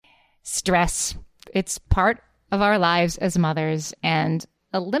Stress. It's part of our lives as mothers, and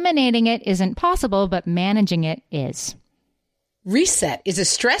eliminating it isn't possible, but managing it is. Reset is a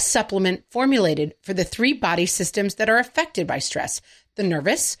stress supplement formulated for the 3 body systems that are affected by stress: the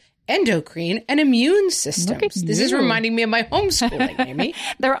nervous, endocrine, and immune systems. This is reminding me of my homeschooling, Amy.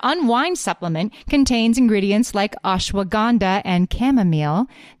 Their Unwind supplement contains ingredients like ashwagandha and chamomile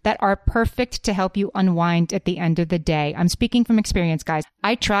that are perfect to help you unwind at the end of the day. I'm speaking from experience, guys.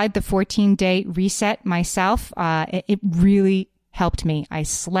 I tried the 14-day reset myself. It really helped me. I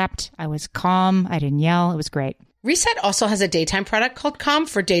slept. I was calm. I didn't yell. It was great. Reset also has a daytime product called Calm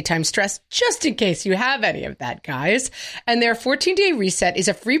for daytime stress, just in case you have any of that, guys. And their 14-day reset is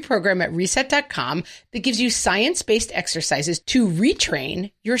a free program at reset.com that gives you science-based exercises to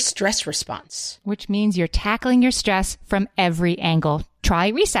retrain your stress response. Which means you're tackling your stress from every angle. Try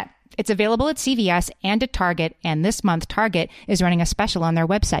Reset. It's available at CVS and at Target, and this month Target is running a special on their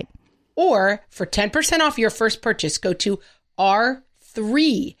website. Or for 10% off your first purchase, go to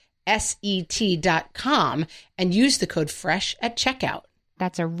R3set.com and use the code FRESH at checkout.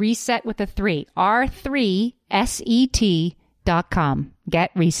 That's a reset with a 3. R3set.com.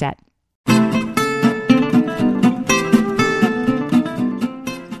 Get Reset.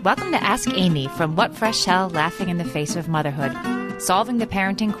 Welcome to Ask Amy from What Fresh Hell, laughing in the face of motherhood. Solving the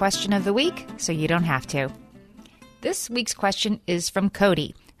parenting question of the week so you don't have to. This week's question is from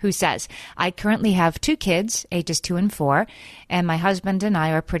Cody, who says, I currently have 2 kids, ages 2 and 4, and my husband and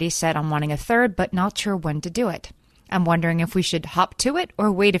I are pretty set on wanting a third, but not sure when to do it. I'm wondering if we should hop to it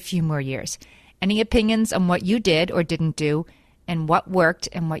or wait a few more years. Any opinions on what you did or didn't do, and what worked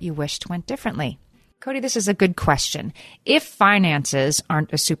and what you wished went differently? Cody, this is a good question. If finances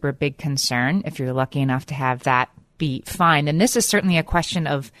aren't a super big concern, if you're lucky enough to have that be fine, then this is certainly a question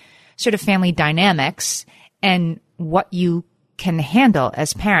of sort of family dynamics and what you can handle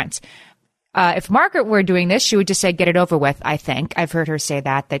as parents. If Margaret were doing this, she would just say, get it over with, I think. I've heard her say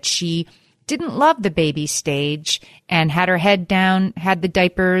that she didn't love the baby stage and had her head down, had the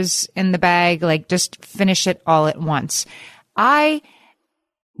diapers in the bag, like just finish it all at once. I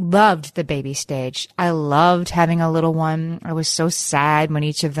loved the baby stage. I loved having a little one. I was so sad when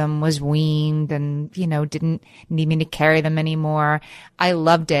each of them was weaned and, didn't need me to carry them anymore. I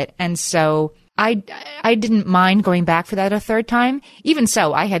loved it. And so I didn't mind going back for that a third time. Even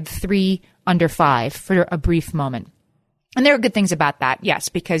so, I had 3 under 5 for a brief moment. And there are good things about that, yes,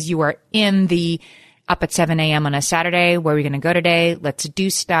 because you are in the up at 7 a.m. on a Saturday. Where are we going to go today? Let's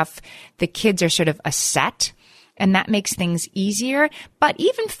do stuff. The kids are sort of a set, and that makes things easier. But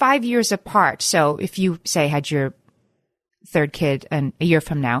even 5 years apart, so if you, say, had your third kid and a year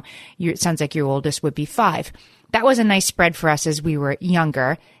from now, it sounds like your oldest would be 5. That was a nice spread for us as we were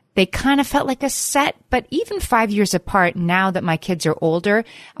younger. They kind of felt like a set, but even 5 years apart, now that my kids are older,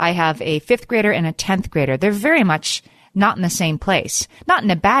 I have a 5th grader and a 10th grader. They're very much not in the same place. Not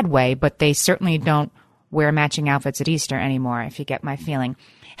in a bad way, but they certainly don't wear matching outfits at Easter anymore, if you get my feeling.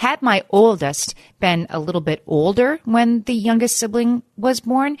 Had my oldest been a little bit older when the youngest sibling was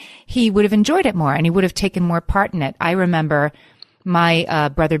born, he would have enjoyed it more and he would have taken more part in it. I remember my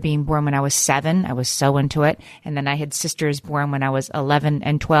brother being born when I was 7. I was so into it. And then I had sisters born when I was 11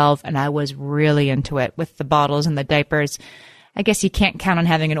 and 12, and I was really into it with the bottles and the diapers. I guess you can't count on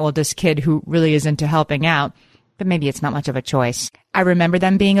having an oldest kid who really is into helping out, but maybe it's not much of a choice. I remember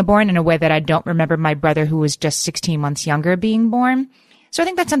them being born in a way that I don't remember my brother, who was just 16 months younger, being born. So I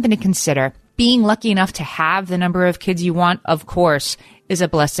think that's something to consider. Being lucky enough to have the number of kids you want, of course, is a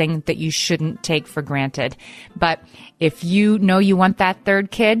blessing that you shouldn't take for granted. But if you know you want that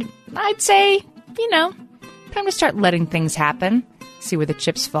third kid, I'd say, time to start letting things happen. See where the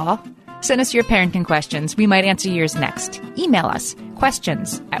chips fall. Send us your parenting questions. We might answer yours next. Email us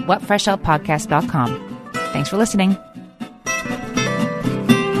questions@whatfreshhellpodcast.com. Thanks for listening.